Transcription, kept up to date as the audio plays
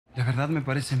De verdad me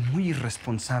parece muy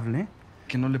irresponsable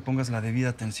que no le pongas la debida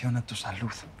atención a tu salud.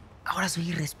 ¿Ahora soy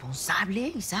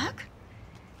irresponsable, Isaac?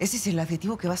 ¿Ese es el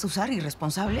adjetivo que vas a usar,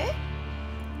 irresponsable?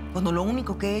 Cuando lo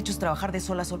único que he hecho es trabajar de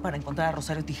sol a sol para encontrar a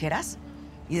Rosario Tijeras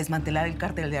y desmantelar el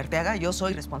cártel de Arteaga, yo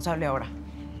soy responsable ahora.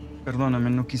 Perdóname,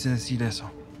 no quise decir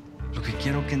eso. Lo que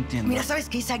quiero que entiendas... Mira, ¿sabes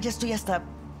qué, Isaac? Ya estoy hasta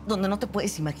donde no te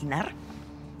puedes imaginar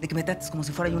de que me trates como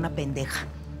si fuera yo una pendeja.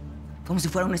 Como si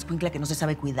fuera una escuincla que no se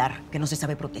sabe cuidar, que no se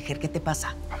sabe proteger. ¿Qué te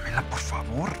pasa? Pamela, por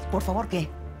favor. ¿Por favor qué?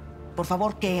 ¿Por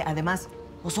favor qué? Además,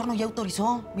 Osorno ya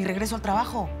autorizó mi regreso al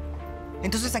trabajo.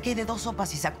 Entonces aquí hay de dos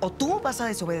sopas, Isaac. O tú vas a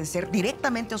desobedecer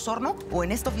directamente a Osorno, o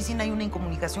en esta oficina hay una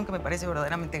incomunicación que me parece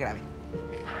verdaderamente grave.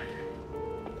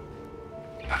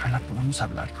 Pamela, ¿podemos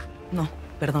hablar? No,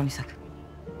 perdón, Isaac.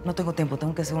 No tengo tiempo.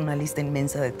 Tengo que hacer una lista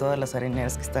inmensa de todas las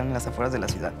areneras que están en las afueras de la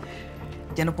ciudad.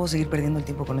 Ya no puedo seguir perdiendo el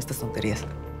tiempo con estas tonterías.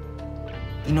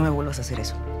 Y no me vuelvas a hacer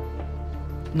eso.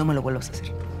 No me lo vuelvas a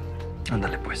hacer.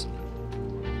 Ándale, pues.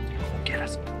 Como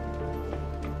quieras.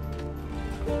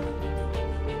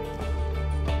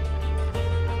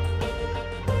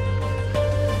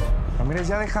 Ramírez,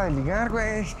 ya deja de ligar,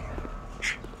 güey.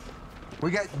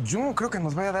 Oiga, yo no creo que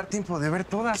nos vaya a dar tiempo de ver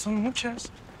todas. Son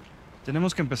muchas.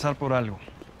 Tenemos que empezar por algo.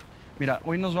 Mira,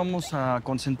 hoy nos vamos a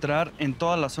concentrar en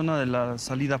toda la zona de la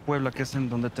salida a Puebla, que es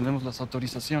en donde tenemos las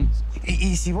autorizaciones.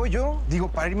 ¿Y si voy yo? Digo,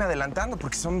 para irme adelantando,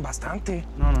 porque son bastante.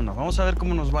 No. Vamos a ver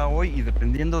cómo nos va hoy y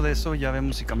dependiendo de eso ya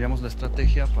vemos si cambiamos la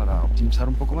estrategia para optimizar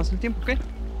un poco más el tiempo, ¿ok?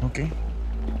 Ok.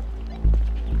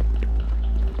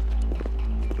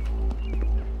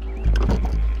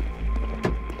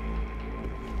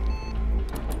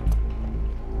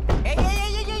 ¡Ey!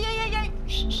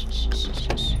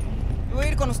 Voy a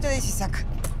ir con ustedes, Isaac.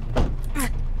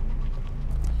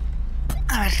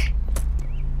 A ver,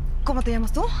 ¿cómo te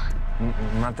llamas tú?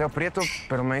 Mateo Prieto,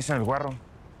 pero me dicen el Guarro.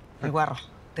 El Guarro,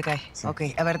 te cae. Sí. Ok,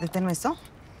 a ver, deténme esto.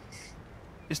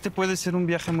 Este puede ser un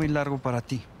viaje muy largo para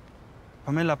ti.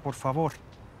 Pamela, por favor.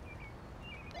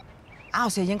 Ah, o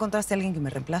sea, ¿ya encontraste a alguien que me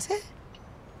reemplace?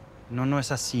 No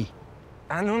es así.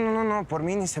 Ah, no, por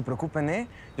mí ni se preocupen, ¿eh?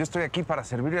 Yo estoy aquí para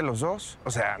servirle a los dos.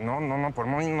 O sea, no, por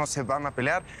mí no se van a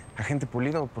pelear. Agente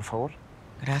Pulido, por favor.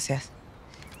 Gracias.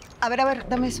 A ver,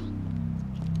 dame eso.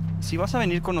 Si vas a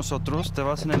venir con nosotros, te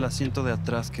vas en el asiento de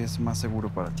atrás, que es más seguro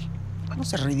para ti. No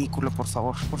seas ridículo, por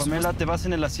favor. Pamela, te vas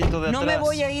en el asiento de atrás. No me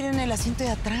voy a ir en el asiento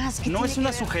de atrás. ¿Qué No tiene es que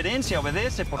una ver? sugerencia,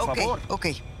 obedece, por favor. Ok.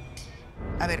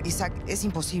 A ver, Isaac, es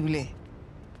imposible.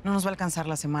 No nos va a alcanzar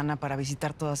la semana para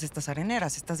visitar todas estas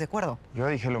areneras. ¿Estás de acuerdo? Yo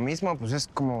dije lo mismo, pues es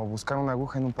como buscar una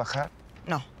aguja en un pajar.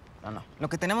 No. Lo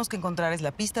que tenemos que encontrar es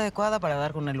la pista adecuada para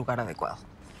dar con el lugar adecuado.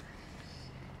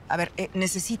 A ver,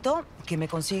 necesito que me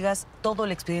consigas todo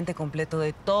el expediente completo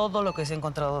de todo lo que se ha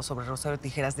encontrado sobre Rosario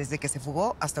Tijeras desde que se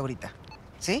fugó hasta ahorita.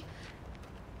 ¿Sí?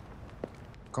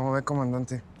 ¿Cómo ve,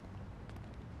 comandante?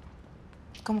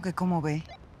 ¿Cómo que cómo ve?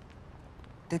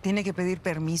 ¿Te tiene que pedir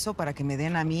permiso para que me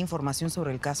den a mí información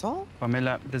sobre el caso?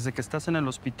 Pamela, desde que estás en el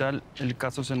hospital, el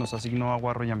caso se nos asignó a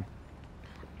Guarro y a mí.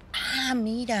 Ah,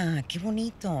 mira, qué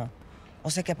bonito.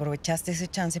 O sea que aprovechaste ese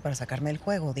chance para sacarme del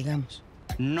juego, digamos.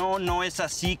 No es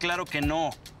así, claro que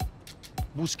no.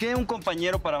 Busqué un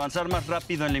compañero para avanzar más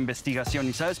rápido en la investigación.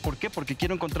 ¿Y sabes por qué? Porque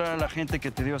quiero encontrar a la gente que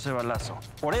te dio ese balazo.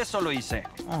 Por eso lo hice.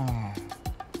 Oh.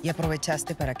 Y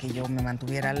aprovechaste para que yo me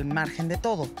mantuviera al margen de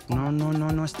todo.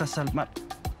 No estás al mar.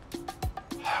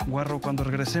 Guarro, cuando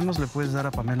regresemos, ¿le puedes dar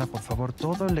a Pamela, por favor,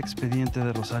 todo el expediente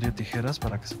de Rosario Tijeras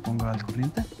para que se ponga al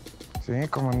corriente? Sí,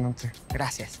 comandante.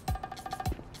 Gracias.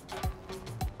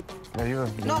 ¿Me ayuda?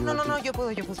 No, yo puedo.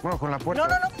 Bueno, con la puerta.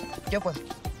 No, yo puedo.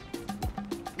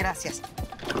 Gracias.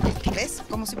 ¿Ves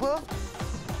cómo sí puedo?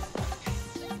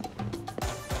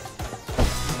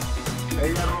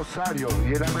 Ella es Rosario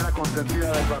y era mera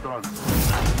consentida del patrón.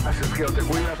 Así es que o te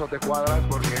cuidas o te cuadras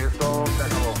porque esto se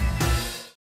acabó.